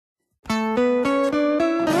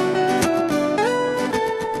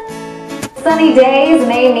sunny days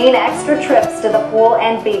may mean extra trips to the pool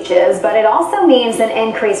and beaches, but it also means an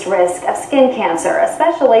increased risk of skin cancer,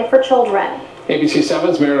 especially for children. ABC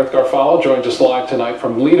 7's Meredith Garfalo joins us live tonight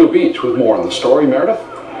from Lido Beach with more on the story. Meredith?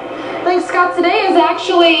 Thanks, Scott. Today is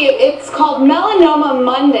it's called Melanoma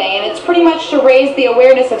Monday, and it's pretty much to raise the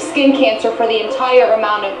awareness of skin cancer for the entire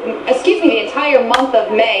month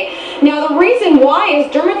of May. Now, the reason why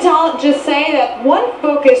is dermatologists say that one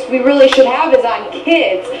focus we really should have is on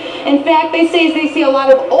kids. In fact, they see a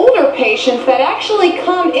lot of older patients that actually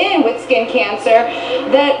come in with skin cancer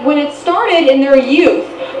that when it started in their youth,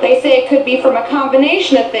 they say it could be from a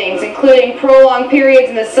combination of things, including prolonged periods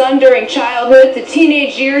in the sun during childhood to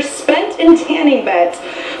teenage years spent in tanning beds.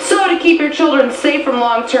 So to keep your children safe from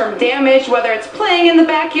long-term damage, whether it's playing in the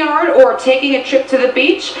backyard or taking a trip to the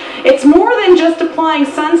beach, it's more than just applying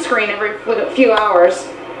sunscreen every few hours.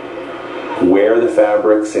 Wear the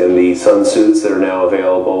fabrics and the sunsuits that are now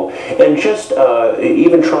available, and just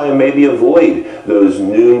even try and maybe avoid those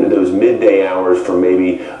midday hours from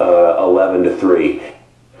maybe 11 to 3.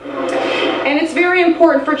 And it's very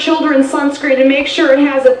important for children's sunscreen to make sure it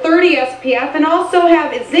has a 30 SPF and also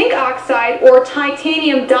have zinc oxide or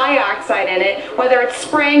titanium dioxide in it, whether it's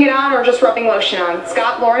spraying it on or just rubbing lotion on.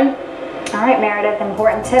 Scott, Lauren? All right, Meredith,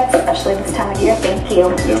 important tips, especially this time of year. Thank you.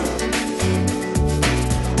 Yeah.